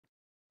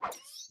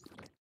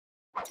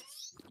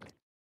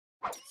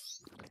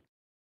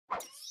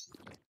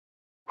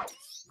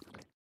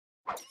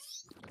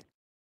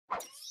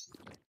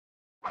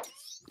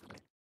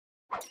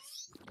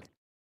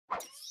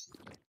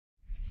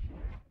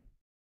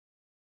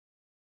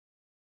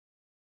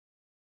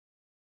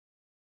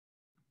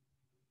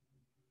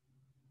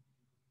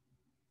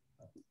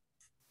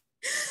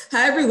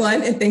Hi,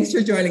 everyone, and thanks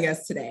for joining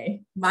us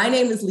today. My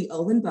name is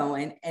Leolyn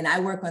Bowen, and I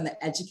work on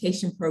the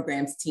education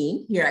programs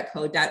team here at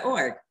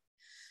Code.org.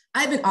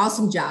 I have an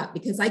awesome job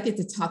because I get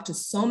to talk to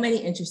so many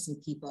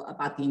interesting people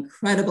about the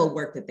incredible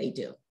work that they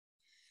do.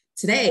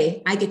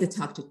 Today, I get to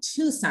talk to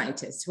two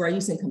scientists who are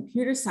using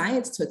computer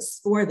science to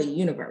explore the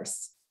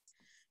universe.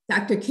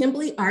 Dr.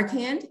 Kimberly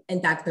Arcand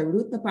and Dr.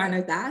 Ruth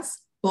Barnard-Das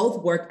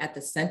both work at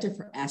the Center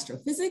for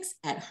Astrophysics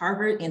at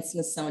Harvard and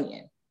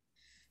Smithsonian.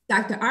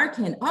 Dr.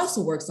 Arcand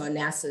also works on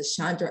NASA's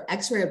Chandra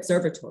X-ray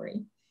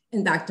Observatory,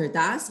 and Dr.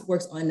 Das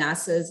works on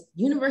NASA's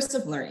Universe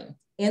of Learning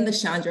and the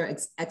Chandra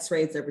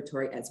X-ray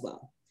Observatory as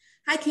well.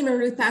 Hi, Kim and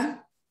Rutha.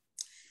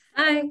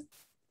 Hi.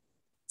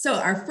 So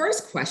our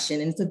first question,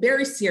 and it's a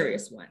very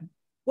serious one.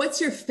 What's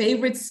your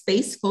favorite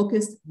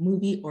space-focused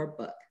movie or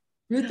book?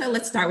 Rutha,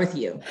 let's start with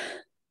you.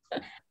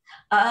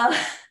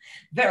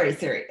 Very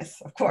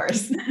serious, of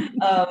course.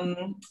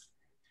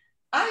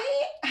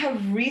 I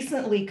have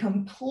recently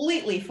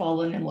completely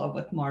fallen in love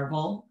with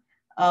Marvel.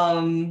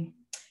 Guardians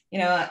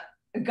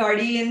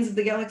of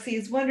the Galaxy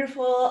is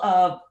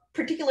wonderful,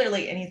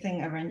 particularly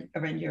anything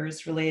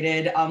Avengers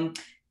related.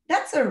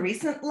 That's a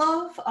recent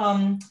love.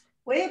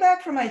 Way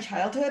back from my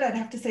childhood, I'd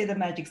have to say the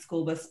Magic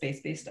School Bus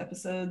space-based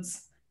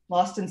episodes,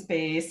 Lost in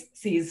Space,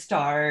 Sees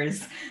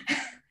Stars.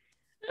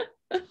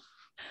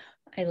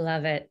 I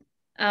love it.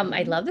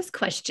 I love this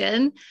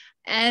question.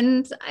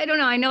 And I don't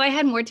know, I know I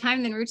had more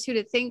time than Rutu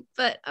to think,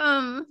 but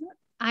I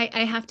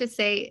have to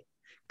say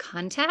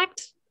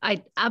Contact.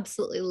 I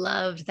absolutely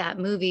loved that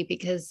movie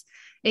because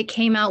it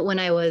came out when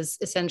I was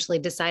essentially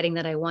deciding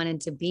that I wanted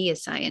to be a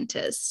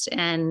scientist,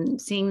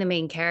 and seeing the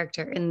main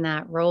character in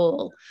that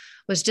role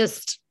was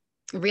just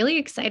really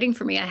exciting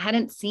for me. I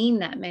hadn't seen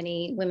that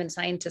many women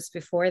scientists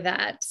before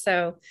that.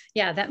 So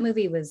yeah, that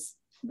movie was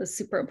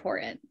super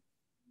important.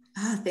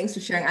 Thanks for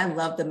sharing. I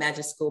love the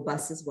Magic School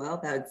Bus as well.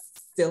 That's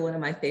still one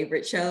of my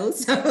favorite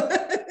shows. So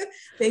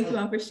thank you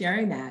all for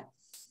sharing that.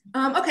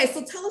 Okay,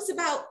 so tell us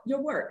about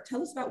your work.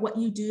 Tell us about what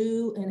you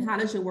do and how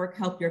does your work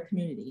help your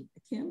community?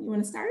 Kim, you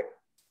want to start?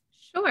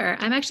 Sure.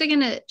 I'm actually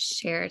going to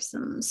share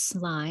some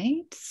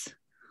slides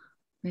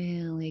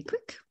really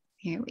quick.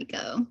 Here we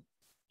go.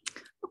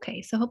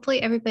 Okay, so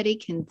hopefully everybody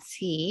can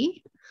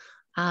see.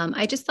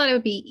 I just thought it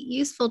would be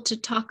useful to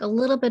talk a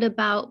little bit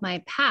about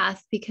my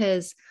path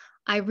because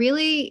I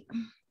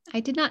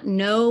did not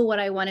know what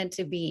I wanted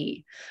to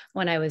be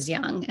when I was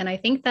young. And I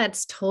think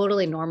that's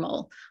totally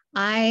normal.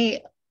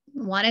 I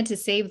wanted to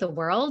save the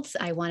world.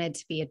 I wanted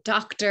to be a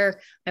doctor.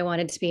 I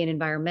wanted to be an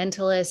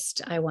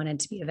environmentalist. I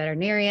wanted to be a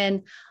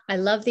veterinarian. I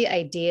love the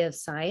idea of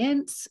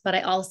science, but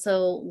I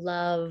also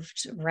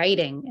loved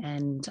writing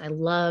and I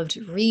loved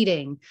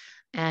reading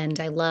and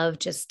I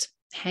loved just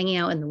hanging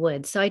out in the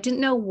woods. So I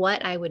didn't know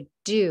what I would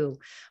do,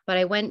 but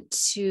I went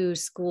to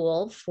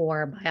school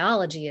for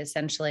biology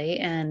essentially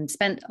and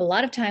spent a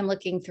lot of time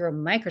looking through a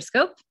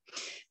microscope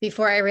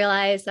before I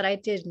realized that I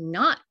did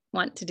not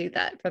want to do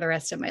that for the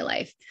rest of my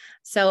life.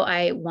 So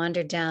I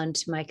wandered down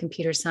to my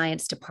computer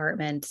science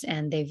department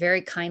and they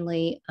very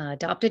kindly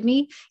adopted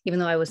me, even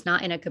though I was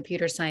not in a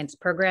computer science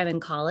program in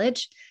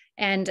college.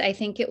 And I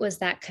think it was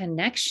that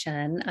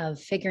connection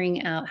of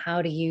figuring out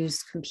how to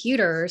use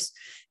computers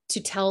to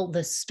tell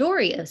the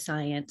story of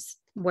science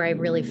where I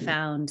really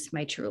found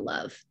my true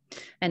love.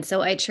 And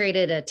so I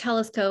traded a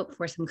telescope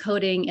for some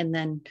coding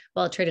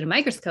I traded a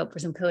microscope for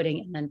some coding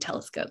and then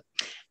telescope.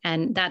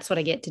 And that's what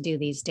I get to do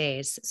these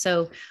days.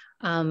 So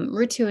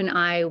Rutu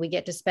and we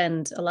get to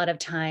spend a lot of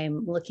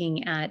time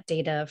looking at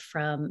data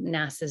from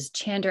NASA's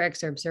Chandra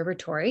X-ray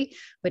Observatory,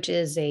 which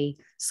is a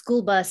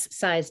school bus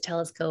sized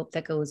telescope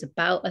that goes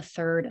about a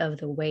third of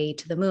the way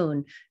to the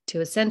moon to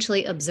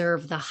essentially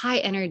observe the high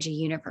energy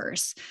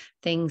universe,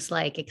 things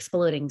like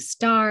exploding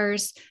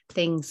stars,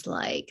 things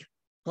like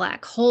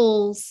black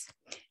holes,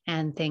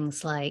 and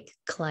things like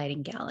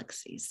colliding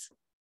galaxies.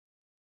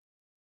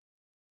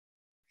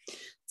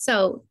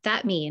 So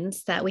that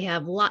means that we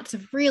have lots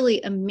of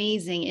really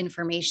amazing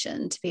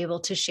information to be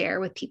able to share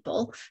with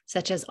people,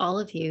 such as all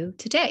of you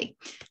today.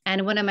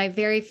 And one of my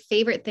very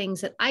favorite things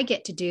that I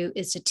get to do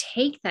is to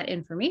take that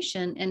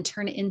information and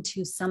turn it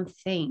into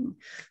something.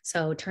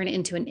 So turn it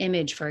into an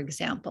image, for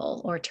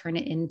example, or turn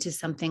it into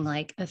something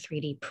like a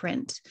 3D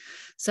print.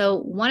 So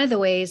one of the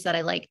ways that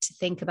I like to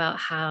think about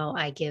how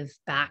I give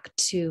back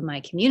to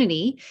my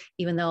community,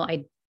 even though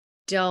I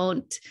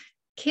don't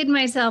kid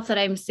myself that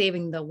I'm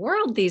saving the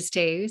world these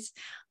days,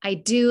 I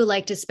do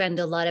like to spend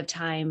a lot of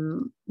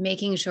time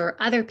making sure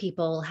other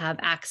people have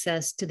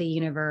access to the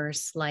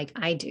universe like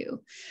I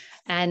do.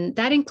 And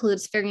that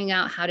includes figuring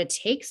out how to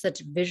take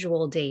such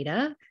visual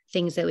data,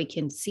 things that we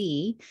can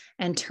see,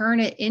 and turn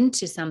it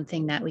into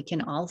something that we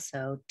can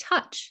also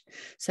touch.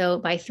 So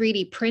by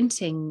 3D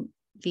printing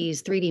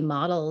these 3D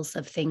models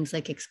of things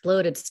like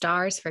exploded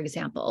stars, for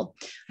example,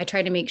 I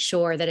try to make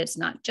sure that it's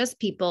not just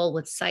people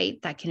with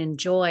sight that can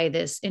enjoy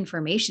this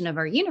information of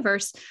our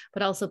universe,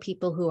 but also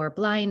people who are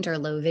blind or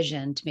low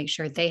vision to make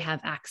sure they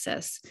have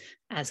access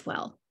as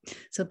well.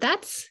 So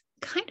that's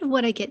kind of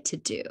what I get to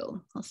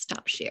do. I'll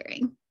stop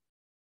sharing.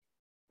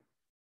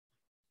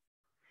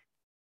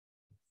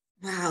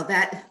 Wow,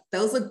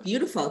 those look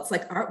beautiful. It's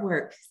like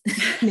artwork,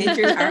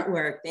 nature's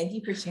artwork. Thank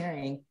you for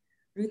sharing.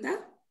 Rutha?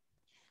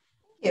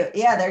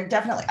 Yeah, they're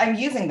definitely, I'm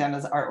using them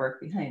as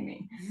artwork behind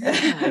me.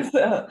 Yeah.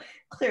 So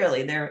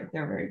clearly they're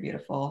very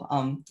beautiful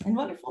and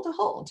wonderful to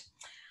hold.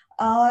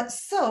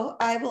 So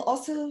I will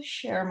also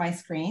share my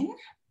screen.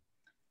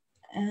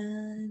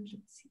 And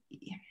let's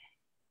see.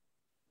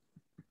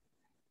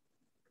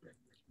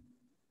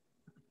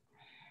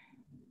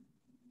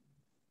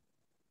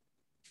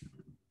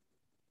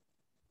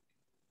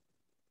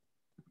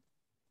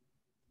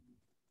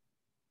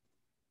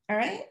 All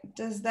right,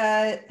 does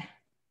that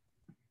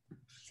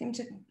seem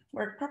to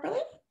work properly?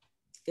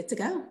 Good to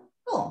go.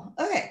 Cool,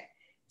 okay.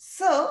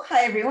 So,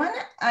 hi everyone,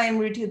 I'm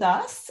Ritu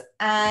Das,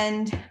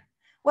 and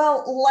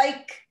well,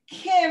 like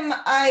Kim,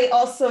 I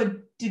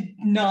also did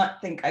not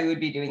think I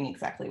would be doing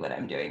exactly what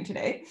I'm doing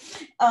today.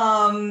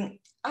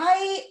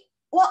 I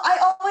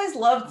always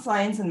loved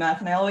science and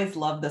math, and I always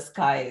loved the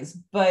skies,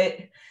 but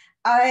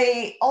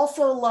I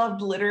also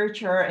loved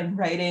literature and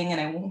writing, and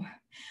I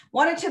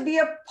wanted to be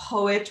a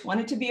poet,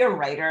 wanted to be a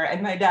writer,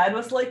 and my dad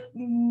was like,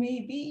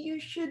 maybe you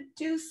should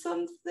do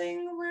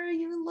something where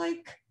you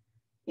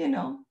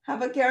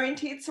have a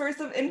guaranteed source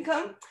of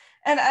income.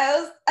 And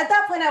at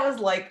that point I was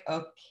like,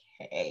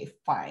 okay,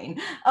 fine.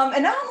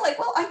 And now I'm like,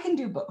 well, I can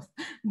do both.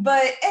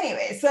 But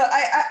anyway, so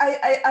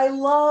I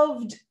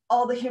loved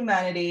all the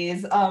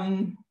humanities.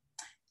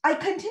 I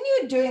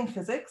continued doing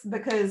physics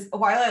because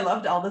while I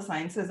loved all the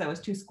sciences, I was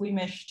too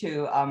squeamish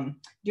to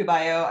do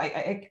bio.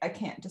 I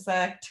can't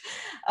dissect.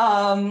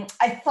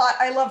 I thought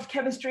I loved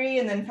chemistry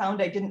and then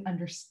found I didn't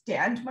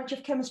understand much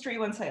of chemistry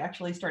once I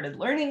actually started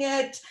learning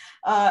it.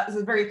 I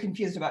was very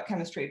confused about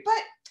chemistry,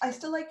 but I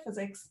still like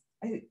physics.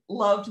 I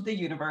loved the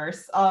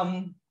universe.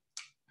 And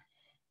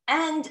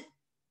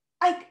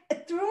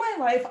through my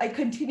life, I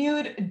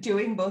continued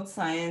doing both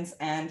science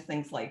and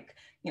things like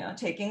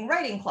taking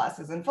writing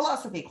classes and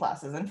philosophy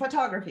classes and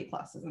photography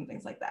classes and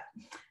things like that.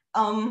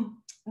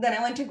 Then I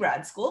went to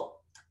grad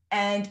school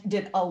and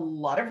did a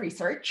lot of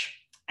research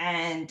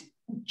and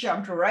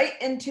jumped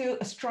right into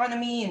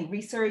astronomy and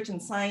research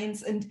and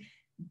science and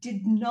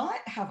did not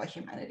have a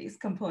humanities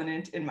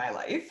component in my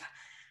life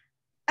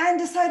and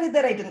decided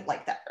that I didn't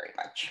like that very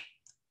much.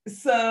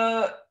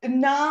 So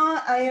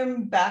now I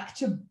am back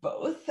to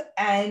both,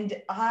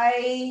 and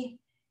I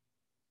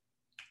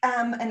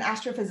am an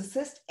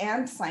astrophysicist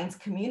and science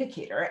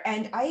communicator,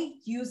 and I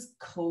use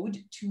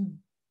code to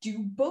do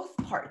both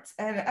parts.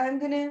 And I'm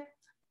gonna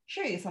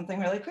show you something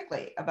really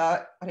quickly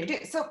about what I do.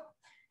 So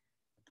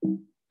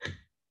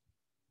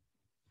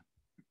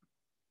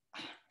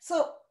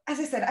as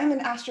I said, I'm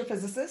an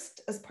astrophysicist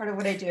as part of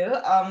what I do,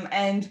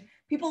 and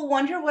people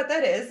wonder what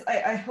that is.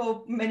 I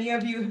hope many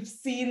of you have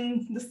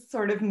seen this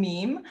sort of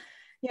meme.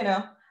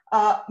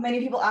 Many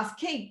people ask,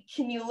 hey,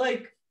 can you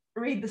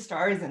read the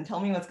stars and tell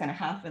me what's going to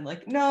happen?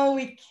 No,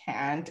 we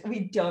can't. We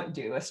don't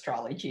do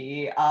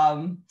astrology.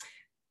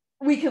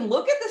 We can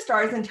look at the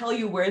stars and tell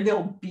you where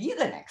they'll be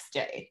the next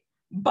day,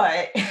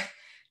 but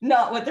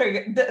not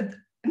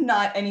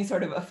not any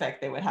sort of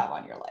effect they would have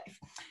on your life.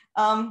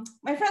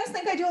 My friends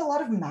think I do a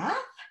lot of math.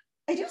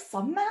 I do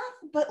some math,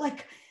 but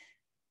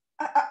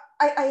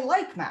I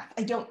like math.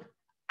 I don't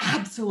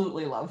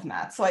absolutely love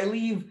math, so I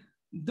leave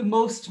the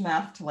most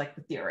math to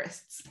the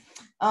theorists.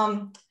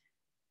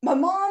 My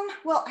mom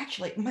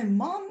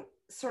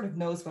sort of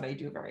knows what I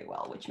do very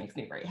well, which makes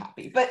me very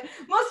happy. But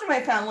most of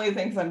my family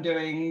thinks I'm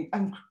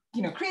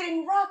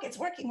creating rockets,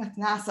 working with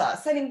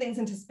NASA, sending things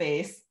into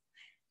space.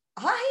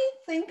 I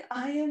think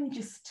I am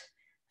just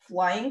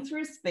flying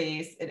through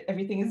space and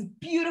everything is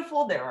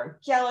beautiful. There are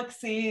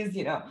galaxies,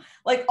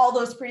 like all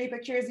those pretty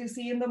pictures you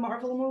see in the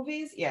Marvel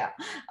movies. Yeah.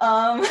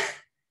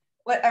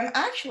 What I'm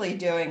actually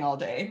doing all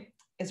day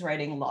is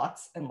writing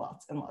lots and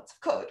lots and lots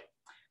of code.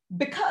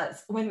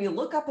 Because when we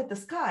look up at the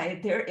sky,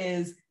 there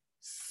is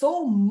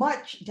so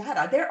much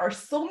data. There are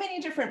so many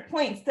different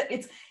points that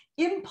it's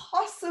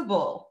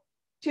impossible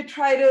to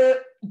try to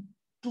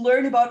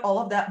learn about all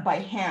of that by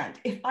hand.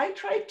 If I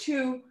try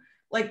to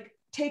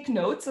take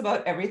notes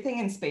about everything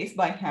in space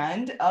by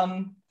hand,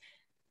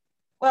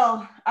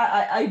 well,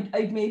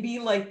 I'd maybe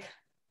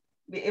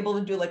be able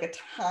to do a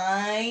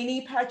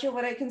tiny patch of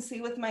what I can see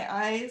with my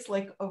eyes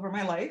over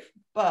my life,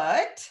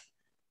 but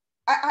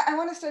I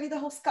want to study the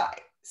whole sky.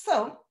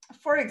 So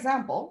for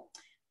example,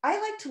 I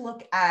like to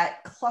look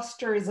at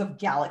clusters of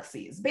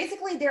galaxies.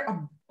 Basically, they're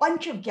a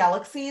bunch of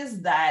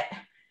galaxies that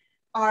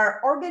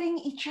are orbiting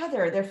each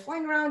other. They're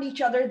flying around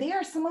each other. They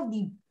are some of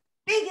the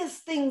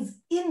biggest things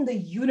in the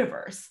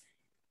universe.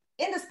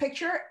 In this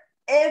picture,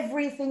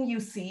 everything you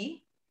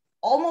see,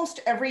 almost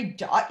every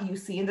dot you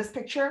see in this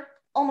picture,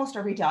 almost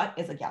every dot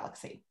is a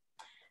galaxy.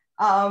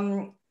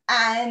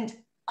 And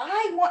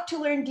I want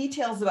to learn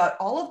details about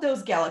all of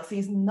those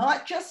galaxies,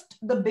 not just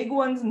the big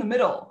ones in the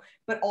middle,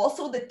 but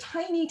also the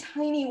tiny,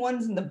 tiny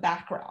ones in the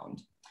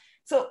background.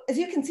 So as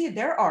you can see,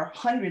 there are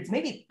hundreds,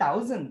 maybe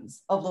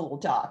thousands of little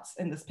dots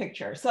in this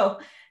picture. So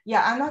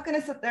yeah, I'm not going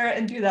to sit there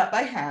and do that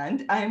by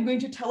hand. I am going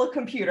to tell a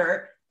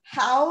computer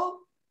how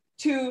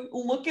to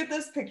look at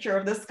this picture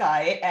of the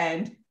sky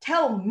and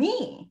tell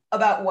me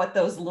about what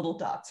those little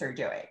dots are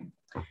doing.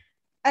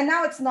 And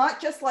now it's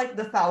not just like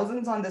the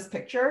thousands on this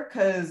picture,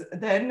 because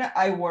then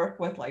I work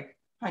with like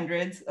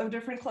hundreds of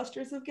different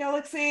clusters of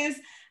galaxies.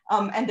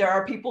 And there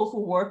are people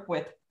who work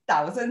with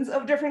thousands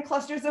of different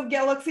clusters of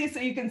galaxies. So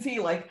you can see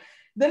like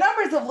the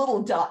numbers of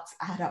little dots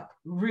add up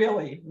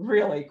really,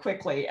 really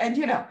quickly. And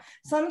you know,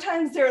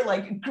 sometimes they're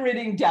like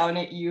grinning down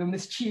at you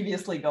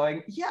mischievously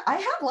going, yeah, I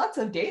have lots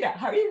of data.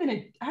 How are you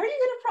gonna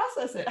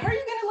process it? How are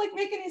you gonna like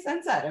make any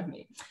sense out of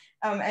me?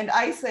 And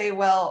I say,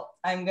 well,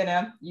 I'm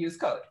gonna use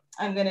code.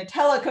 I'm gonna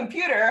tell a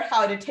computer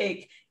how to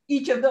take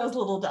each of those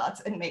little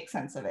dots and make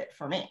sense of it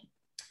for me.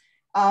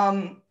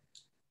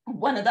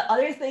 One of the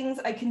other things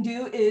I can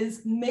do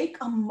is make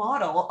a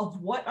model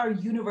of what our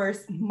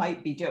universe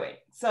might be doing.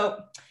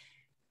 So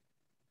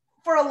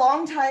for a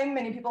long time,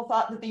 many people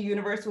thought that the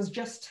universe was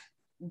just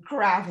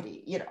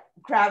gravity. You know,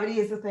 gravity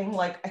is the thing,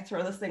 like I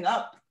throw this thing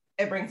up,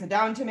 it brings it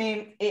down to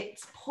me.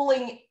 It's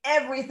pulling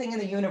everything in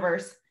the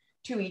universe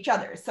to each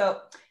other. So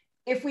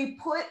if we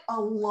put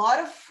a lot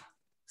of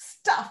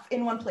stuff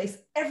in one place,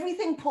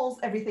 everything pulls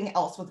everything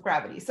else with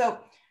gravity. So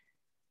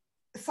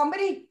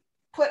somebody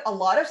put a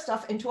lot of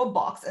stuff into a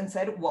box and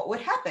said, what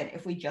would happen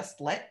if we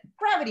just let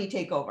gravity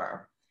take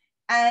over?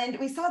 And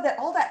we saw that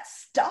all that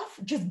stuff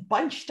just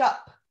bunched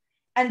up.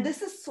 And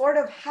this is sort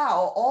of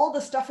how all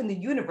the stuff in the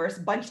universe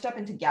bunched up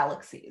into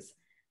galaxies.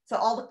 So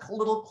all the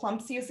little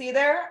clumps you see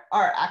there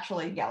are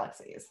actually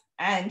galaxies.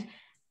 And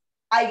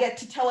I get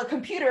to tell a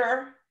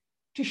computer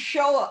to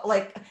show,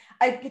 like,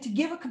 I get to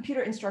give a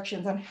computer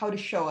instructions on how to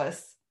show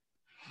us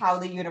how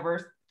the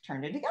universe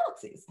turned into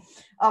galaxies,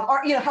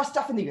 or you know, how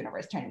stuff in the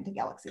universe turned into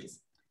galaxies.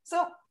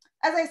 So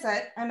as I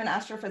said, I'm an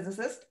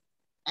astrophysicist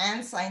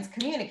and science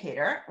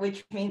communicator,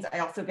 which means I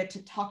also get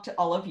to talk to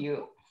all of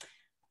you.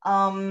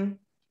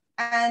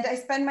 And I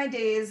spend my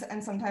days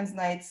and sometimes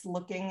nights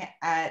looking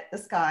at the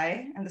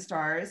sky and the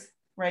stars,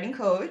 writing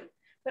code,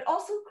 but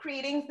also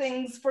creating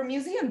things for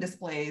museum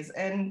displays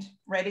and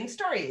writing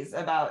stories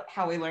about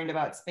how we learned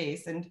about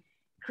space and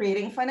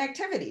creating fun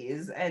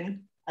activities.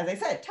 And as I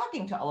said,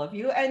 talking to all of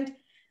you. And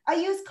I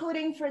use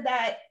coding for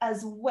that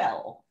as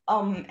well.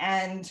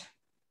 And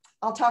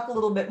I'll talk a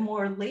little bit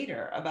more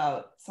later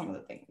about some of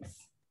the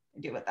things I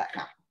do with that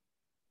now.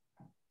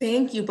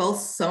 Thank you both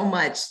so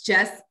much.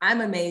 Jess,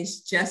 I'm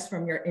amazed just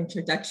from your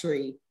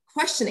introductory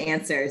question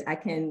answers. I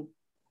can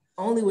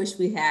only wish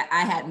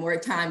I had more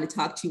time to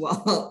talk to you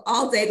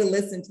all day to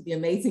listen to the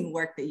amazing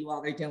work that you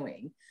all are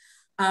doing.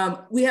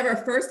 We have our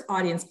first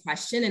audience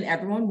question, and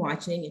everyone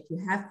watching, if you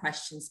have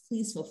questions,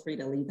 please feel free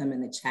to leave them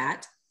in the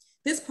chat.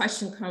 This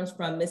question comes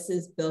from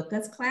Mrs.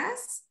 Bilka's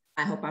class.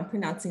 I hope I'm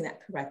pronouncing that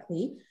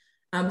correctly.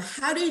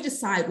 How do you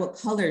decide what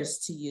colors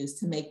to use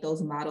to make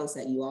those models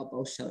that you all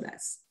both showed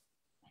us?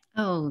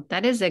 Oh,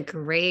 that is a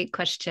great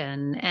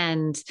question.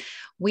 And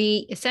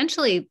we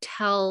essentially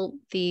tell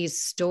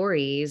these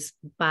stories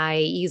by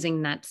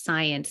using that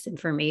science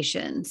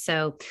information.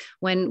 So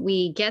when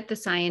we get the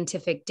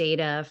scientific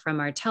data from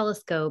our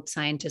telescope,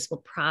 scientists will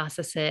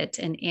process it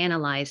and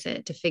analyze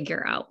it to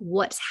figure out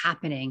what's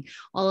happening,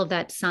 all of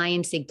that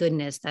sciencey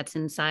goodness that's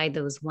inside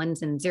those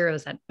ones and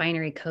zeros, that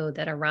binary code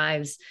that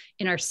arrives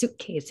in our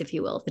suitcase, if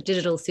you will, the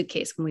digital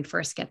suitcase when we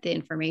first get the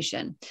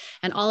information,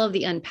 and all of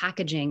the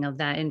unpackaging of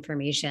that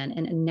information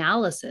and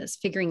analysis,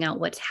 figuring out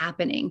what's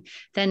happening,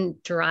 then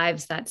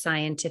drives that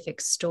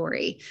scientific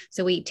story.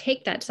 So we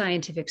take that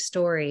scientific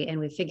story and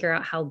we figure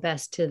out how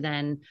best to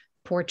then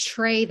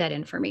portray that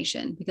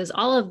information, because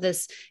all of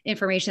this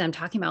information I'm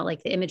talking about,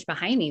 like the image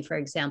behind me, for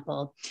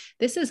example,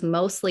 this is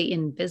mostly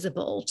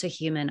invisible to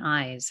human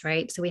eyes,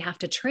 right? So we have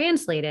to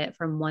translate it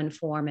from one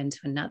form into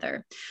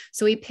another.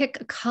 So we pick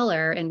a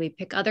color and we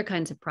pick other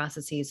kinds of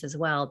processes as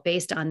well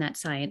based on that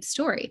science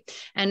story.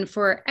 And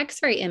for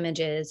X-ray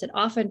images, it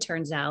often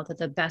turns out that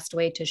the best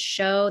way to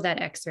show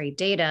that X-ray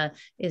data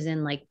is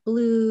in like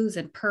blues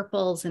and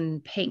purples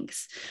and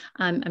pinks.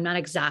 I'm not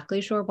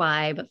exactly sure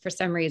why, but for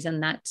some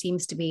reason that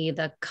seems to be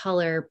the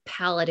color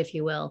palette, if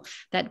you will,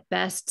 that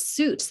best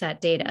suits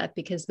that data,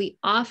 because we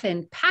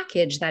often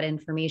package that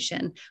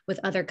information with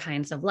other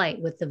kinds of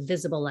light, with the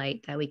visible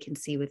light that we can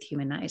see with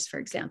human eyes, for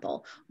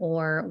example,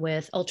 or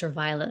with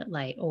ultraviolet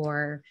light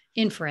or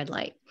infrared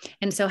light.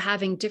 And so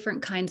having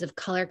different kinds of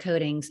color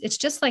codings, it's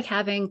just like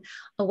having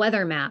a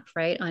weather map,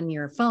 right, on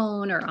your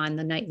phone or on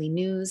the nightly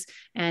news.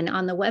 And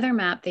on the weather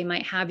map, they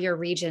might have your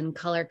region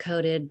color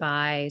coded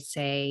by,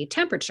 say,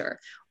 temperature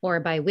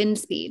or by wind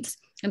speeds.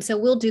 And so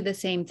we'll do the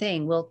same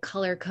thing. We'll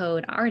color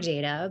code our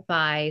data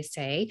by,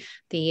 say,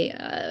 the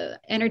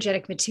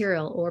energetic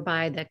material or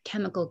by the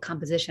chemical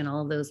composition,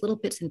 all of those little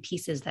bits and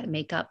pieces that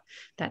make up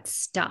that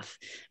stuff.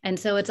 And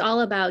so it's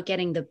all about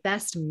getting the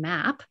best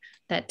map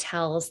that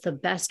tells the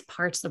best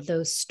parts of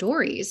those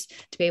stories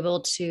to be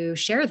able to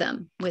share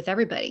them with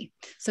everybody.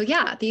 So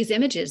yeah, these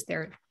images,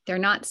 they're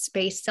not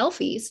space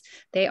selfies.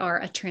 They are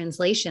a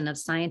translation of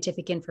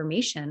scientific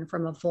information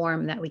from a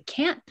form that we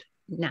can't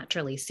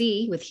naturally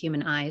see with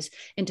human eyes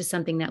into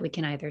something that we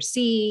can either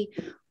see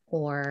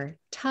or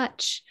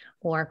touch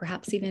or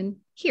perhaps even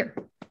hear.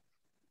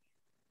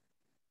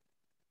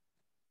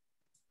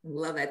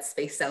 Love that,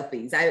 space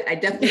selfies. I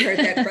definitely heard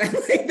that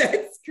correctly.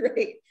 That's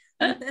great.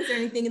 Is there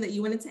anything that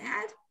you wanted to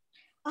add?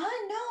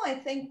 No, I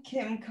think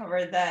Kim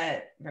covered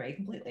that very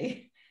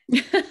completely.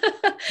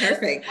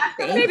 Perfect.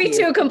 Maybe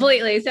too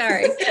completely.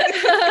 Sorry.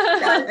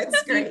 No,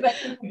 that's great.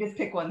 We just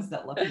pick ones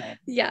that look nice.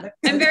 Yeah,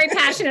 I'm very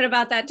passionate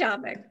about that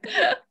topic.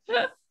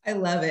 I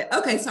love it.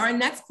 Okay, so our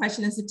next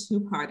question is a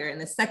two-parter, and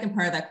the second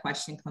part of that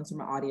question comes from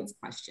an audience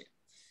question.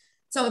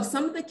 So if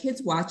some of the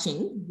kids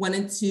watching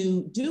wanted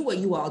to do what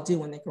you all do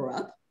when they grow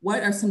up,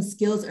 what are some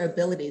skills or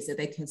abilities that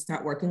they can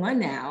start working on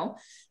now?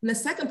 And the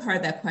second part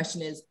of that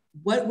question is,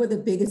 what were the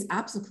biggest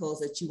obstacles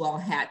that you all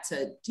had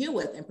to deal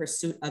with in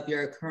pursuit of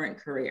your current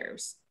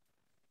careers?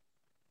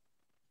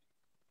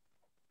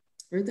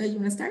 Rutha, you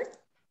want to start?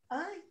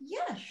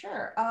 Yeah,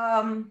 sure.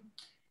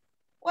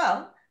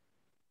 Well,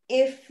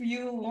 if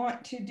you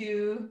want to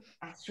do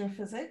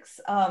astrophysics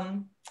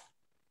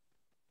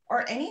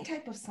or any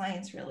type of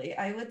science, really,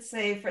 I would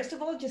say, first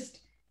of all, just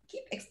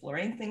keep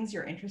exploring things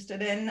you're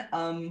interested in.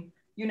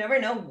 You never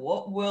know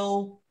what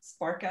will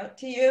spark out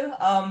to you.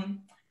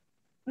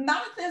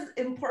 Math is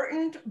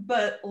important,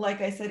 but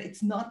like I said,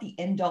 it's not the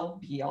end all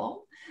be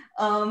all.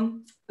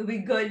 It'd be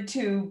good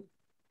to,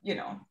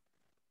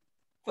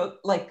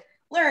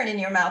 learn in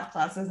your math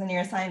classes and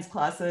your science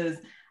classes.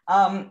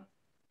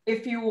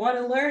 If you want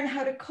to learn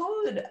how to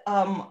code,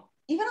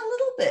 even a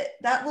little bit,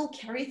 that will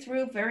carry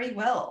through very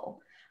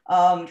well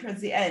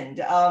towards the end.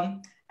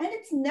 And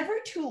it's never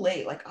too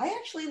late. Like, I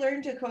actually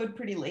learned to code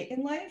pretty late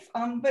in life,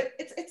 but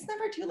it's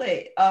never too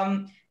late.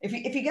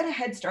 If you get a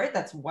head start,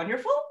 that's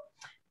wonderful.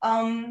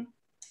 And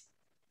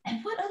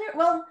what other,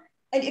 well,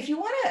 and if you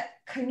want to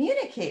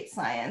communicate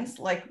science,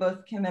 like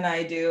both Kim and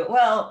I do,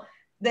 well,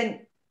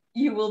 then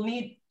you will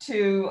need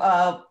to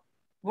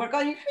work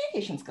on your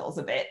communication skills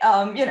a bit.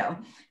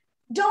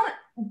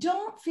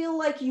 Don't feel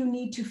like you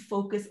need to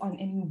focus on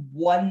any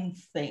one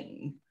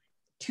thing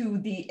to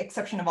the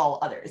exception of all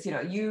others.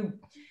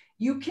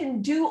 You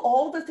can do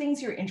all the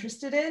things you're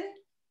interested in.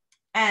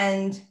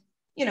 And,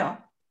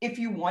 if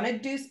you want to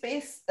do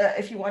space,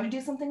 if you want to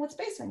do something with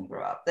space when you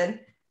grow up, then,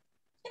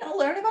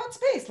 learn about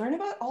space, learn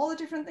about all the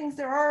different things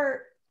there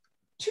are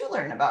to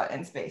learn about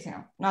in space.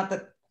 Not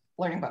that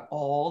learning about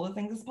all the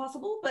things is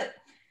possible, but,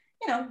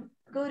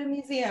 go to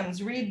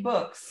museums, read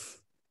books,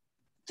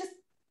 just,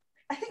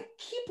 I think,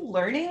 keep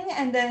learning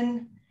and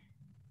then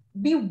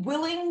be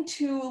willing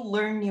to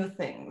learn new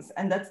things.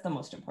 And that's the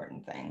most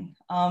important thing.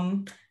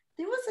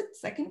 There was a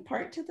second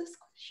part to this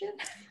question.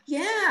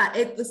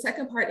 Yeah, the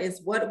second part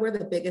is, what were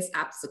the biggest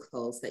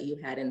obstacles that you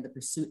had in the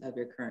pursuit of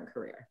your current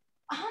career?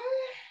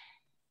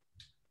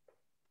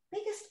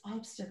 Biggest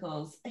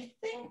obstacles, I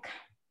think,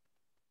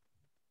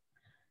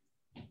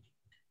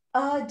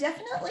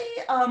 definitely.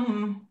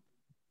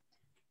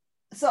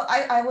 So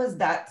I was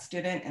that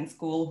student in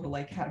school who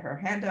had her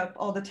hand up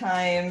all the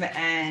time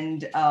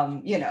and,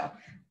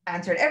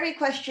 answered every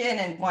question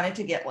and wanted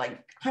to get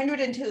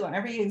 102 on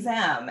every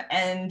exam.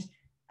 And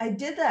I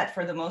did that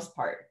for the most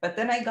part, but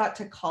then I got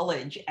to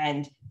college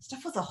and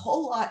stuff was a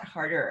whole lot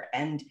harder.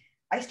 And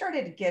I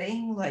started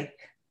getting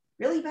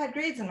really bad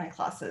grades in my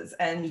classes.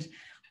 And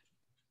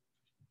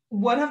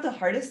one of the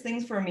hardest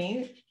things for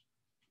me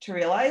to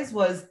realize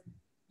was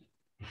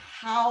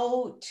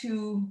how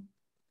to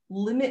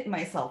limit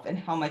myself in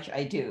how much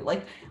I do.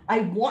 I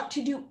want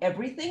to do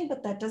everything,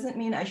 but that doesn't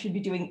mean I should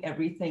be doing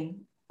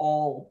everything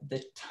all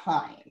the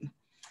time.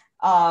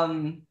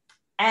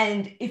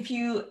 And if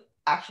you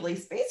actually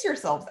space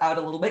yourselves out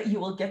a little bit, you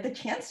will get the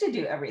chance to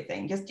do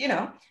everything. Just,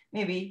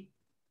 maybe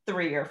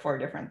 3 or 4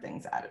 different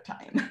things at a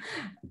time.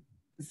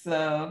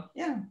 So,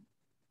 yeah.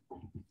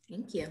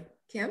 Thank you.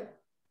 Kim?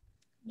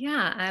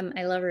 Yeah,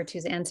 I love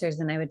Ritu's answers.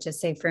 And I would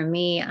just say for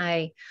me,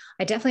 I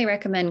definitely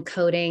recommend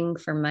coding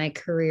for my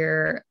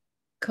career.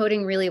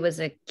 Coding really was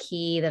a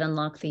key that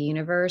unlocked the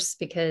universe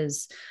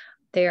because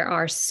there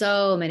are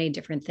so many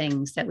different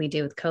things that we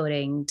do with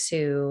coding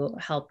to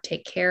help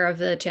take care of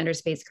the gender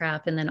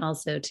spacecraft, and then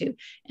also to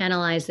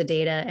analyze the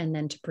data and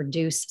then to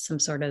produce some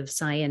sort of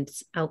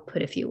science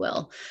output, if you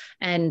will.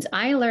 And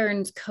I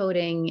learned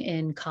coding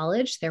in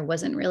college. There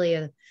wasn't really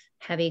a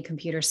heavy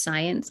computer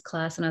science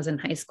class when I was in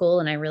high school,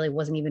 and I really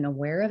wasn't even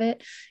aware of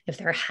it if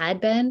there had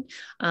been.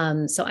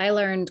 So I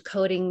learned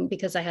coding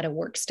because I had a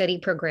work study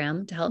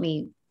program to help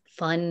me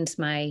fund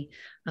my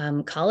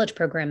college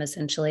program,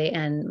 essentially.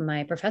 And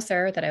my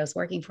professor that I was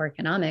working for,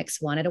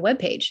 economics, wanted a web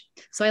page.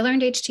 So I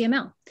learned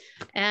HTML.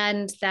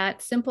 And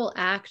that simple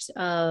act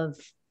of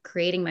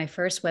creating my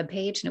first web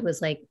page, and it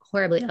was like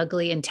horribly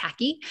ugly and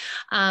tacky.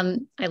 I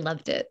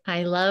loved it.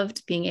 I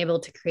loved being able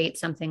to create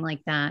something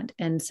like that.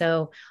 And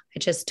so I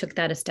just took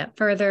that a step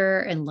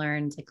further and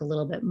learned like a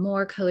little bit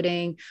more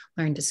coding,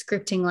 learned a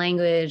scripting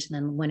language, and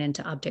then went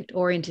into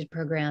object-oriented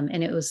program.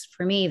 And it was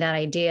for me that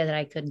idea that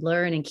I could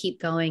learn and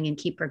keep going and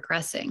keep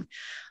progressing.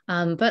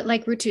 But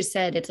like Rutu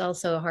said, it's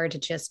also hard to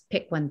just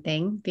pick one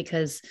thing,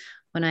 because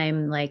when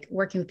I'm like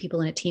working with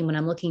people in a team, when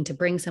I'm looking to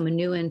bring someone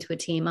new into a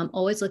team, I'm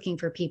always looking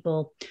for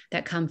people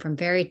that come from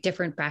very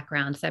different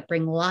backgrounds, that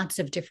bring lots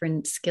of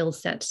different skill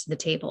sets to the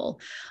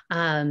table.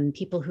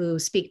 People who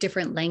speak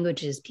different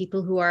languages,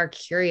 people who are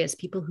curious,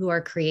 people who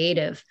are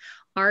creative,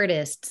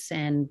 artists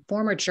and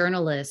former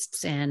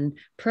journalists and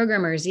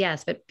programmers,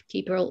 yes, but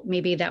people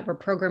maybe that were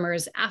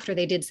programmers after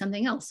they did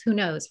something else, who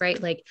knows,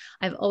 right? Like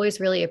I've always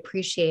really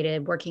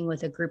appreciated working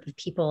with a group of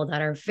people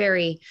that are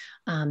very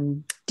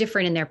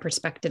different in their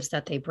perspectives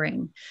that they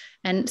bring.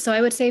 And so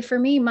I would say for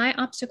me, my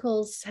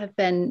obstacles have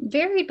been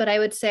varied, but I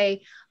would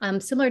say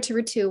similar to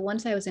Ritu,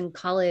 once I was in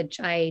college,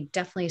 I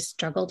definitely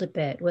struggled a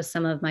bit with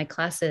some of my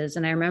classes.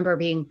 And I remember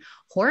being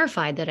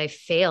horrified that I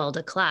failed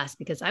a class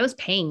because I was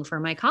paying for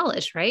my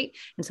college, right?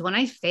 And so when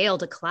I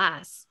failed a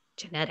class,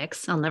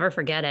 genetics, I'll never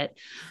forget it.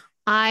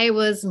 I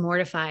was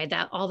mortified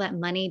that all that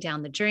money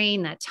down the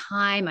drain, that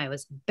time, I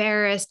was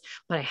embarrassed,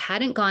 but I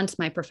hadn't gone to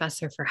my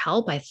professor for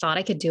help. I thought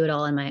I could do it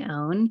all on my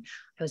own.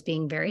 I was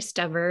being very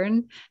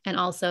stubborn. And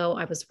also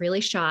I was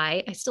really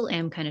shy. I still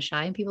am kind of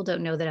shy, and people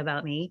don't know that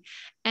about me.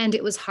 And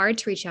it was hard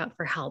to reach out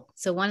for help.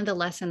 So one of the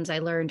lessons I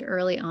learned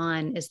early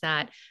on is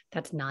that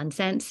that's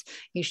nonsense.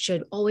 You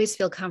should always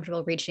feel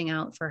comfortable reaching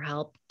out for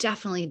help.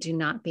 Definitely do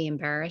not be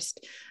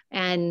embarrassed.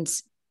 And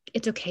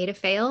it's okay to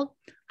fail.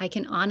 I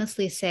can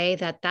honestly say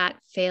that that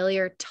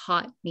failure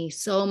taught me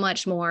so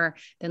much more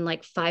than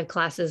like 5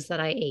 classes that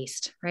I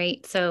aced,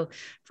 right? So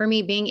for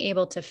me, being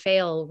able to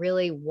fail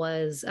really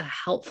was a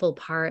helpful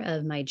part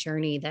of my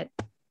journey that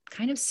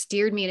kind of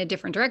steered me in a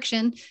different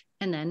direction.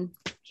 And then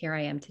here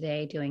I am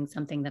today doing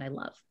something that I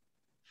love.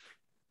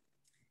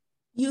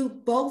 You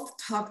both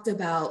talked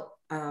about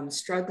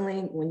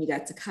struggling when you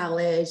got to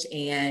college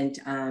and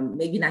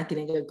maybe not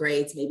getting good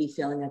grades, maybe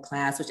failing a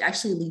class, which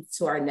actually leads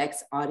to our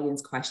next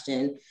audience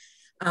question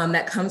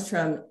that comes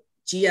from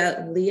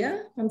Gia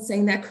Leah, if I'm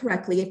saying that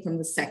correctly, from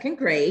the 2nd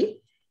grade.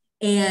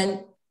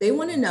 And they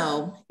want to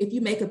know, if you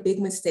make a big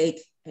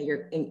mistake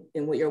in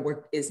what your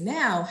work is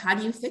now, how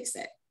do you fix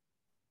it?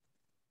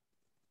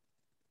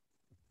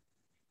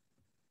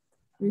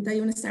 Rita,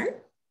 you want to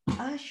start?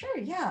 Sure,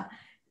 yeah.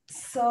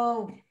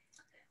 So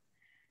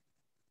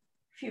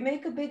if you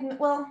make a big,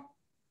 well,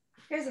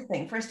 here's the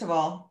thing. First of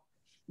all,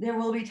 there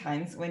will be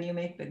times when you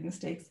make big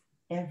mistakes.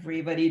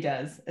 Everybody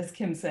does. As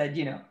Kim said,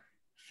 you know,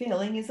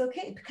 failing is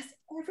okay because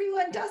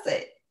everyone does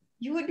it.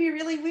 You would be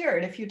really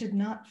weird if you did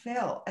not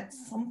fail at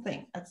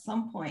something at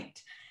some point.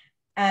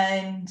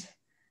 And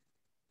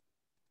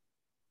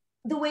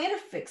the way to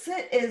fix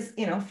it is,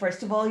 you know,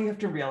 first of all, you have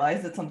to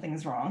realize that something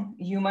is wrong.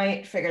 You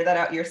might figure that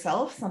out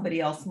yourself.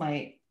 Somebody else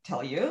might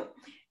tell you.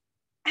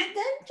 And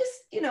then just,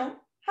 you know,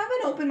 have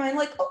an open mind,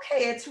 like,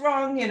 okay, it's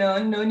wrong, you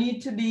know, no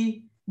need to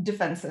be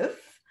defensive.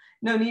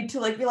 No need to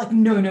like be like,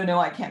 no,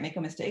 I can't make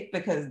a mistake,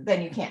 because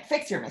then you can't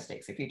fix your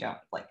mistakes if you don't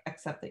like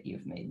accept that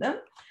you've made them.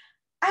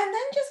 And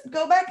then just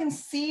go back and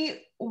see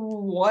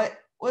what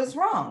was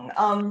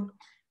wrong.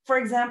 For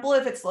example,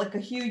 if it's like a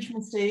huge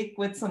mistake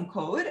with some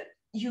code,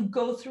 you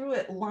go through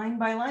it line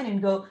by line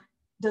and go,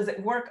 does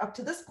it work up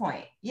to this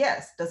point?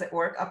 Yes. Does it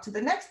work up to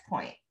the next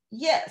point?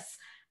 Yes.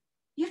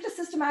 You have to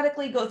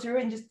systematically go through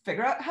and just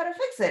figure out how to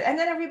fix it. And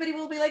then everybody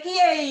will be like,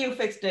 yay, you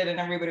fixed it. And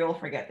everybody will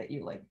forget that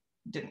you like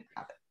didn't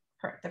have it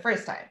correct the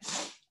first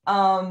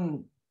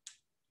time.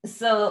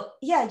 So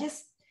yeah,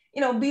 just,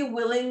 you know, be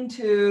willing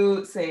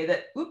to say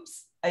that,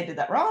 oops, I did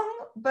that wrong,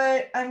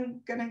 but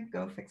I'm gonna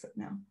go fix it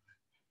now.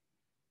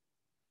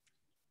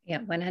 Yeah,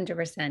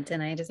 100%.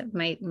 And I just,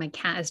 my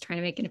cat is trying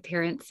to make an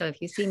appearance. So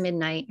if you see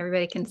Midnight,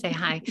 everybody can say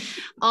hi.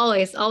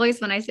 always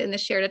when I sit in the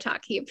chair to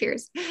talk, he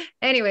appears.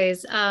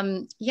 Anyways,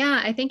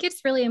 yeah, I think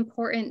it's really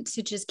important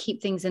to just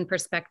keep things in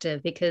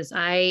perspective, because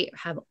I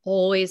have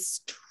always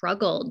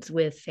struggled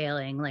with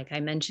failing. Like I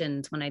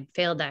mentioned, when I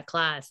failed that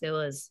class, it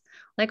was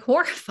like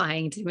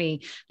horrifying to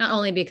me, not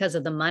only because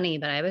of the money,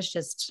 but I was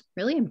just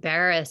really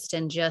embarrassed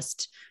and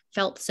just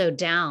felt so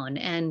down.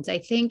 And I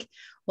think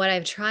what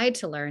I've tried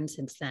to learn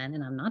since then,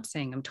 and I'm not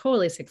saying I'm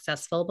totally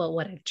successful, but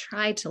what I've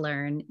tried to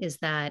learn is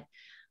that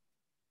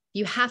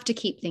you have to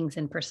keep things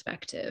in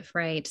perspective,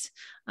 right?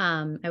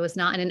 I was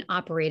not in an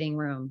operating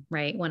room,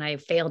 right, when I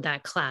failed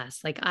that class.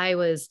 Like I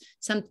was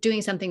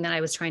doing something that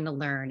I was trying to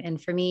learn.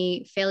 And for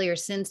me, failure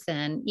since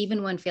then,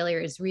 even when failure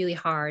is really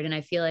hard and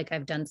I feel like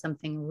I've done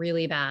something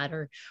really bad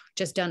or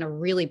just done a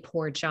really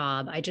poor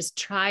job, I just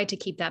try to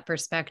keep that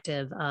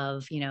perspective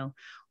of,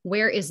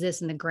 where is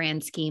this in the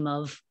grand scheme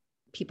of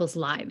people's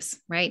lives,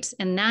 right?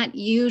 And that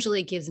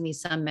usually gives me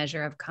some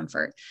measure of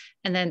comfort.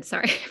 And then,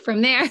 sorry,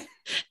 from there,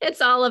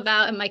 it's all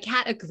about, and my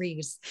cat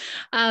agrees.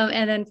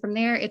 And then from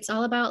there, it's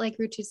all about, like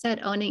Rutu said,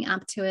 owning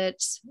up to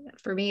it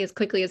for me as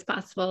quickly as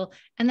possible,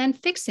 and then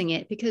fixing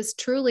it, because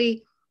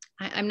truly,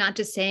 I'm not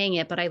just saying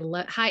it, but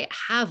I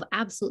have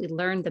absolutely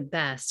learned the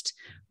best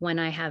when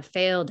I have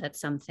failed at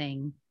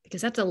something,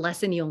 because that's a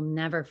lesson you'll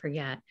never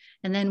forget.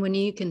 And then when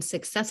you can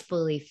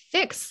successfully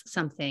fix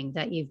something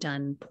that you've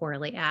done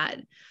poorly at,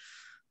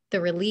 the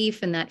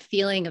relief and that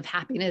feeling of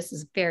happiness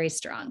is very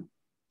strong.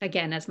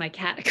 Again, as my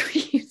cat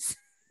agrees.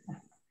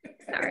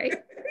 Sorry.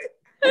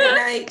 Good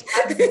night.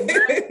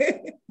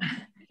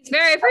 It's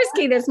very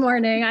frisky this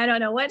morning. I don't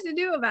know what to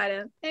do about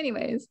it.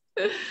 Anyways.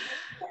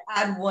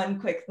 Add one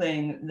quick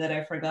thing that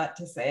I forgot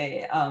to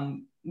say,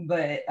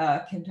 but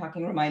Kim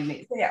talking reminded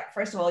me. So yeah,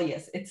 first of all,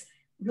 yes, it's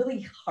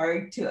really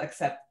hard to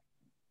accept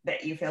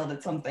that you failed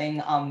at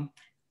something.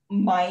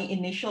 My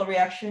initial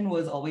reaction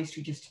was always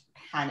to just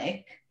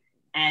panic.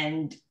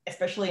 And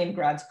especially in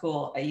grad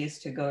school, I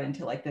used to go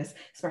into like this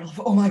spiral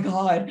of, oh my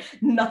God,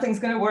 nothing's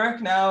gonna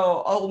work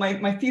now. Oh,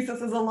 my thesis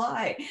is a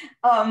lie.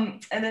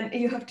 And then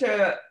you have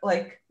to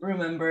like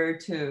remember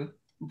to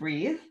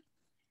breathe.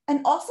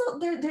 And also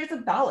there's a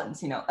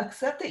balance,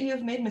 accept that you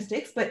have made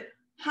mistakes, but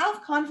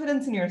have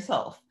confidence in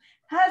yourself.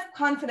 Have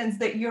confidence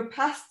that your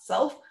past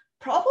self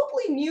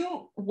probably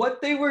knew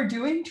what they were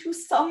doing to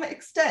some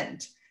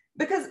extent.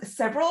 Because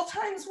several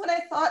times when I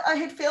thought I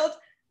had failed,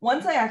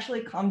 once I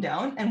actually calmed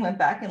down and went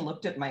back and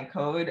looked at my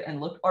code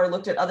and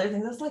looked at other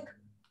things, I was like,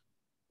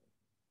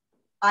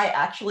 I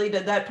actually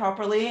did that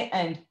properly,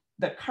 and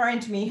the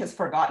current me has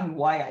forgotten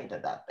why I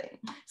did that thing.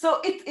 So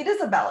it is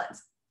a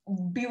balance.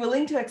 Be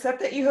willing to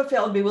accept that you have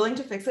failed, be willing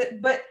to fix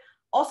it, but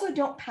also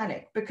don't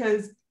panic,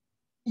 because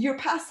your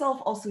past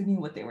self also knew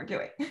what they were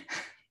doing.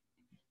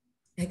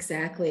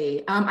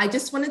 Exactly. I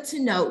just wanted to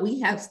note,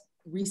 we have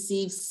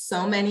received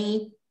so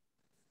many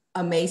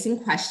amazing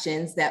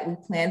questions that we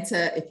plan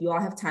to, if you all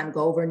have time,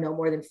 go over no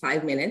more than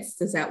 5 minutes.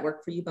 Does that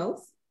work for you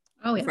both?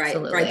 Oh, yeah,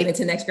 absolutely. Before I get into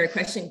the next great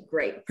question?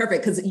 Great,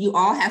 perfect, because you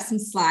all have some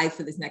slides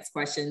for this next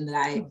question that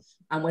I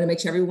want to make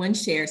sure everyone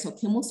shares. So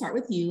Kim, we'll start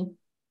with you.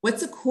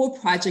 What's a cool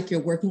project you're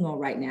working on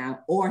right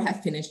now or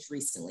have finished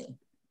recently?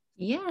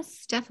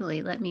 Yes,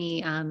 definitely. Let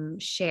me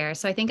share.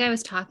 So I think I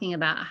was talking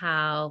about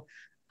how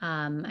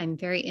I'm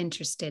very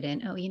interested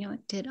in,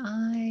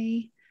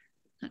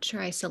 not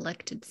sure I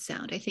selected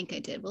sound. I think I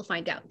did. We'll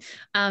find out.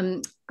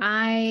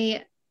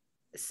 I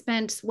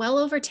spent well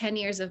over 10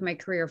 years of my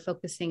career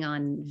focusing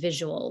on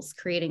visuals,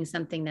 creating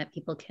something that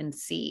people can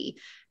see.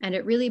 And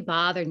it really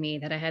bothered me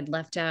that I had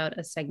left out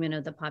a segment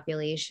of the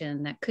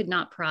population that could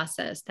not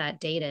process that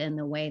data in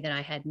the way that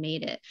I had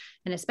made it.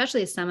 And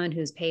especially as someone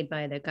who's paid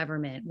by the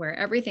government, where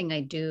everything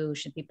I do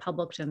should be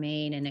public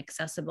domain and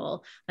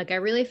accessible. Like I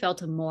really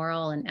felt a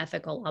moral and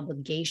ethical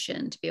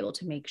obligation to be able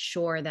to make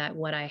sure that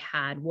what I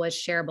had was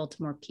shareable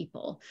to more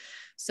people.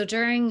 So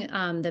during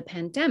the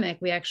pandemic,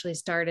 we actually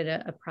started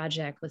a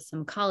project with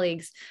some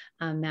colleagues,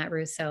 Matt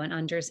Russo and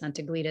Andres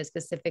Santaguida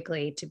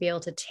specifically, to be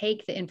able to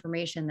take the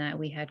information that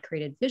we had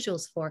created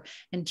visuals for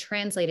and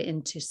translate it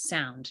into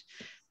sound.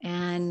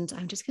 And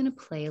I'm just going to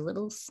play a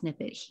little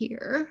snippet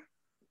here.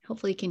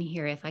 Hopefully you can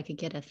hear it. If I could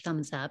get a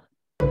thumbs up.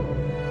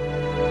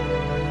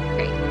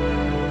 Great.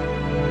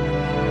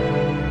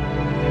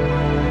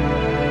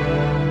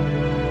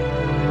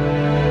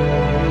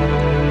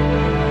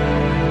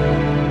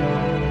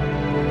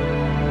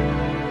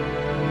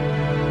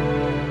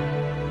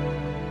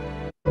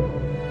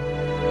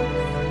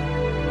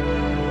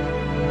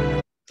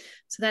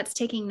 So that's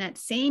taking that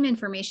same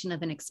information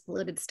of an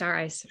exploded star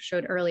I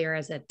showed earlier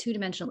as a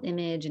two-dimensional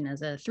image and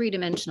as a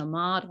three-dimensional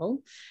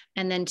model,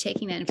 and then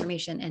taking that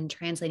information and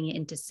translating it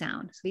into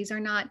sound. So these are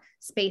not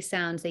space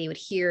sounds that you would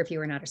hear if you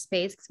were in outer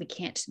space, because we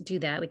can't do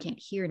that. We can't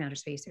hear in outer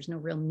space. There's no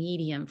real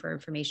medium for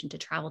information to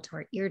travel to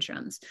our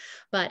eardrums.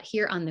 But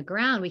here on the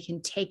ground, we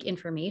can take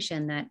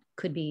information that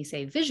could be,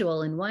 say,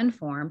 visual in one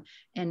form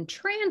and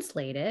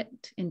translate it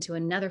into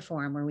another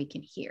form where we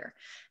can hear.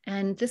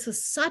 And this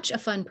was such a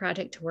fun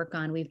project to work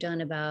on. We've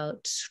done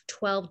about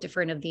 12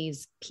 different of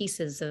these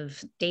pieces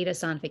of data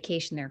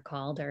sonification, they're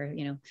called, or,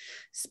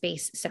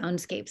 space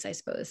soundscapes, I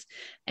suppose.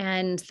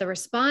 And the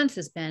response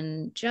has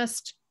been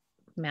just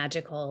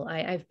magical.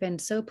 I've been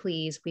so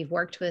pleased. We've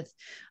worked with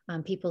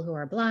people who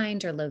are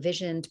blind or low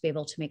vision to be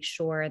able to make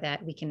sure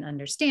that we can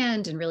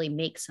understand and really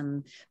make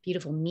some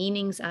beautiful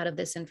meanings out of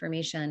this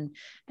information.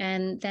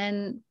 And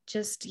then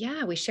just,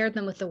 yeah, we shared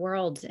them with the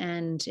world,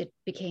 and it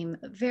became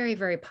very,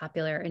 very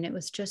popular. And it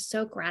was just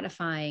so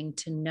gratifying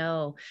to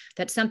know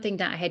that something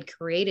that I had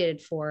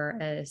created for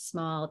a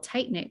small,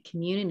 tight-knit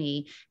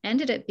community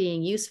ended up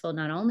being useful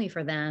not only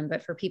for them,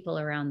 but for people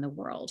around the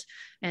world.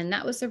 And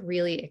that was a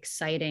really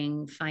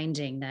exciting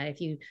finding, that if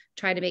you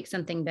try to make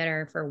something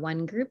better for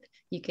one group,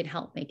 you could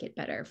help make it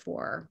better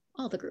for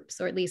all the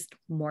groups, or at least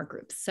more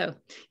groups. So,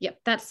 yep,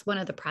 that's one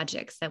of the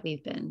projects that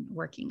we've been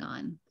working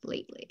on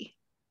lately.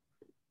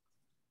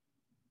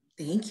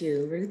 Thank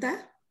you, Rutha.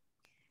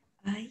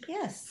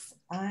 Yes,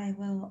 I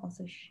will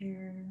also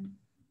share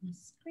my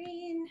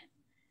screen.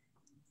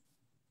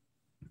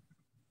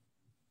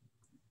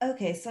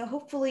 Okay, so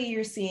hopefully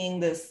you're seeing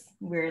this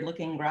weird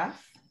looking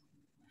graph.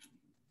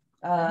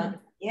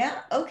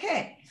 Yeah,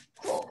 okay,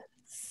 cool.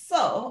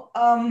 So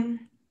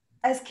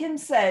as Kim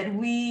said,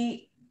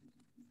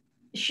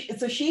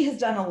 she has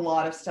done a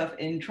lot of stuff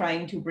in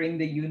trying to bring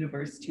the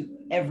universe to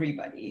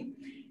everybody.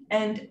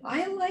 And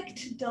I like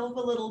to delve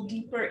a little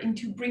deeper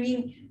into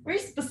bringing very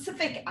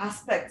specific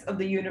aspects of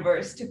the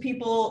universe to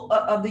people,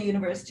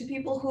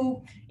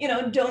 who, you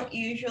know, don't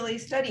usually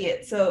study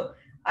it. So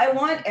I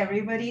want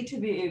everybody to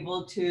be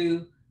able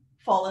to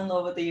fall in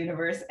love with the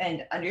universe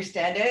and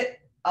understand it.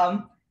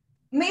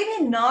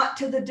 Maybe not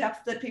to the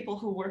depth that people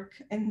who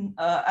work in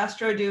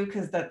astro do,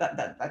 because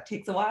that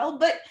takes a while,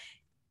 but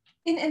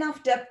in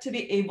enough depth to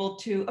be able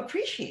to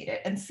appreciate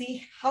it and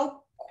see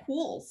how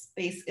cool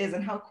space is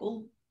and how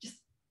cool just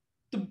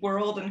the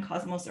world and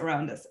cosmos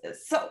around us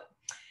is. So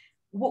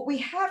what we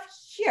have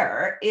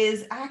here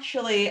is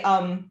actually,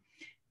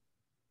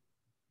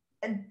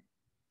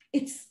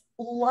 it's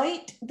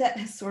light that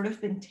has sort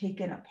of been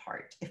taken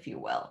apart, if you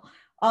will.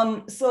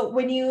 So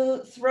when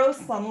you throw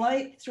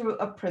sunlight through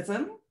a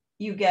prism,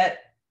 you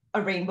get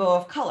a rainbow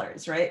of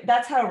colors, right?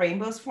 That's how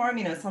rainbows form.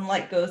 You know,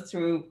 sunlight goes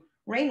through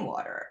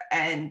rainwater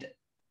and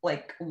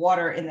like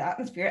water in the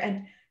atmosphere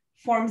and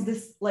forms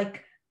this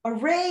like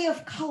array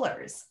of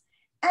colors.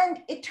 And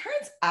it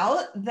turns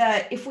out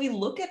that if we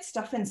look at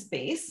stuff in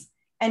space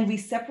and we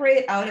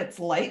separate out its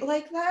light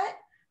like that,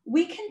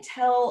 we can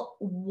tell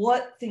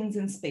what things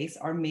in space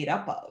are made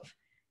up of.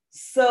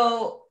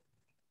 So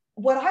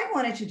what I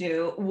wanted to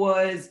do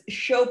was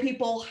show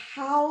people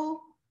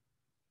how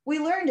we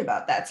learned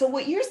about that. So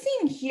what you're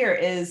seeing here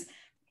is,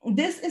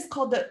 this is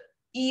called the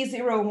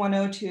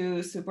E0102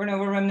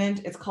 supernova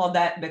remnant. It's called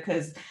that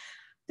because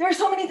there are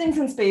so many things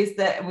in space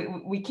that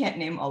we can't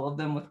name all of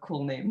them with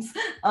cool names.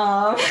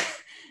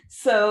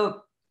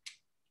 So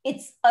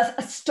it's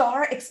a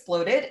star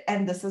exploded,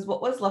 and this is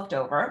what was left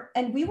over.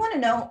 And we want to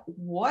know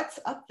what's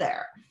up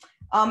there.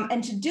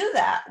 And to do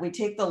that, we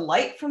take the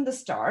light from the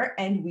star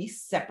and we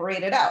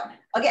separate it out.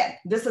 Again,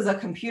 this is a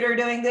computer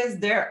doing this.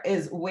 There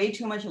is way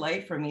too much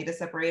light for me to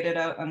separate it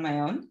out on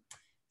my own.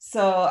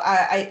 So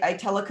I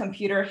tell a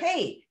computer,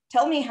 hey,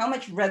 tell me how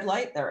much red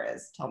light there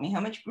is. Tell me how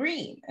much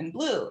green and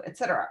blue,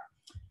 etc.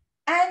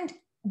 And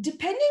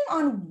depending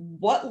on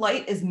what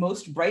light is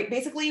most bright,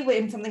 basically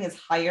when something is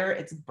higher,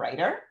 it's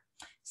brighter.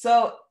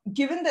 So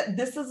given that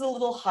this is a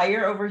little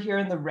higher over here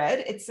in the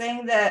red, it's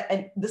saying that,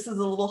 and this is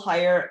a little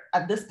higher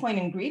at this point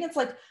in green, it's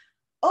like,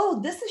 oh,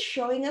 this is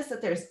showing us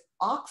that there's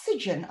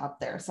oxygen up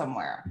there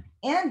somewhere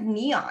and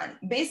neon.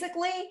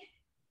 Basically,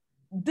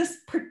 this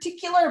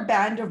particular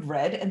band of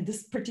red and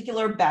this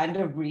particular band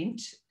of green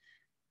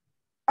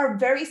are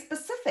very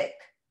specific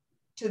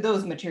to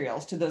those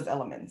materials, to those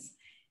elements.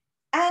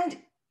 And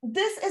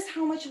this is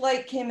how much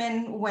light came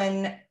in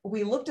when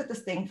we looked at this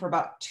thing for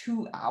about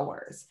 2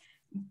 hours.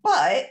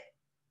 But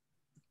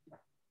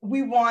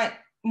we want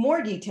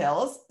more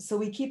details, so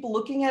we keep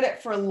looking at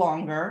it for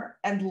longer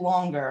and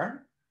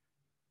longer.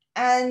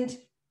 And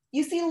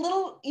you see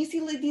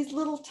these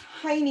little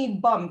tiny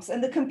bumps,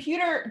 and the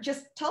computer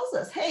just tells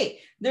us, hey,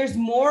 there's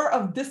more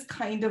of this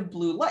kind of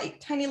blue light,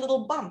 tiny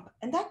little bump.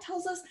 And that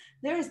tells us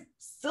there's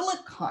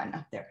silicon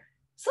up there.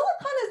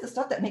 Silicon is the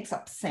stuff that makes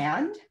up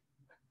sand.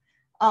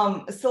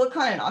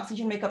 Silicon and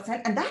oxygen make up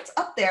sand, and that's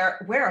up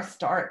there where a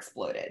star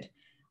exploded.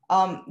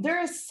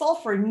 There is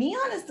sulfur.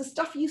 Neon is the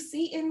stuff you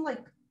see in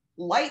like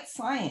light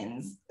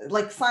signs,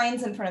 like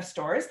signs in front of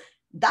stores.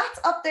 That's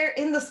up there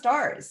in the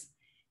stars.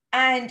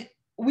 And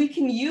we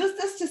can use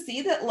this to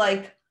see that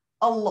like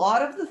a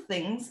lot of the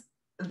things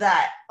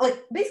that,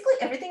 like basically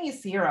everything you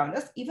see around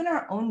us, even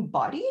our own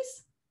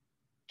bodies,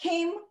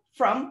 came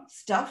from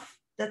stuff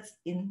that's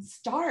in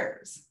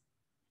stars.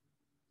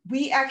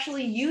 We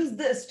actually use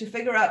this to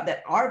figure out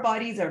that our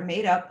bodies are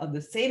made up of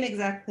the same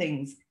exact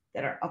things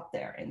that are up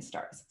there in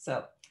stars.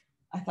 So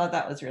I thought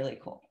that was really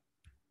cool.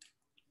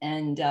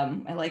 And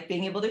I like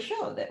being able to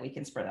show that we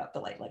can spread out the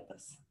light like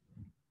this.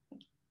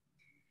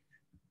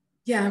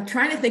 Yeah, I'm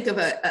trying to think of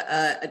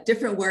a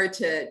different word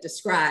to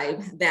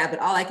describe that, but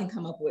all I can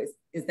come up with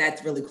is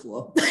that's really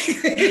cool.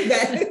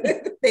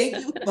 Thank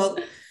you both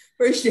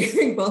for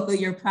sharing both of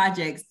your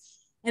projects.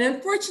 And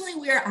unfortunately,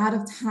 we are out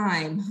of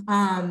time.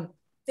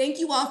 Thank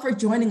you all for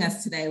joining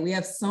us today. We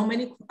have so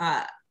many,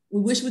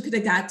 we wish we could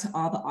have got to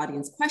all the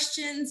audience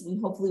questions.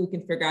 Hopefully we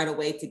can figure out a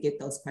way to get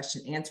those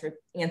questions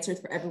answered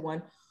for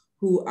everyone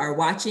who are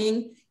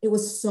watching. It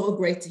was so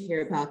great to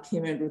hear about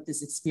Kim and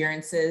Ruth's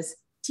experiences.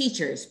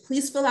 Teachers,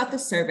 please fill out the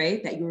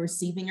survey that you'll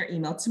receive in your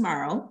email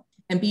tomorrow,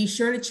 and be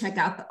sure to check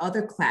out the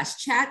other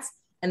class chats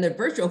and the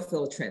virtual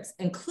field trips,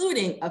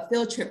 including a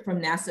field trip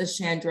from NASA's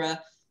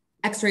Chandra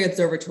X-ray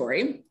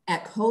Observatory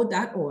at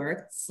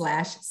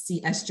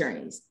code.org/CS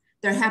Journeys.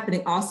 They're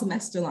happening all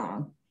semester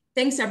long.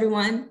 Thanks,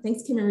 everyone.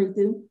 Thanks, Kim and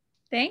Ruthu.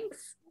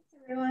 Thanks. Thanks,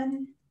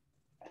 everyone.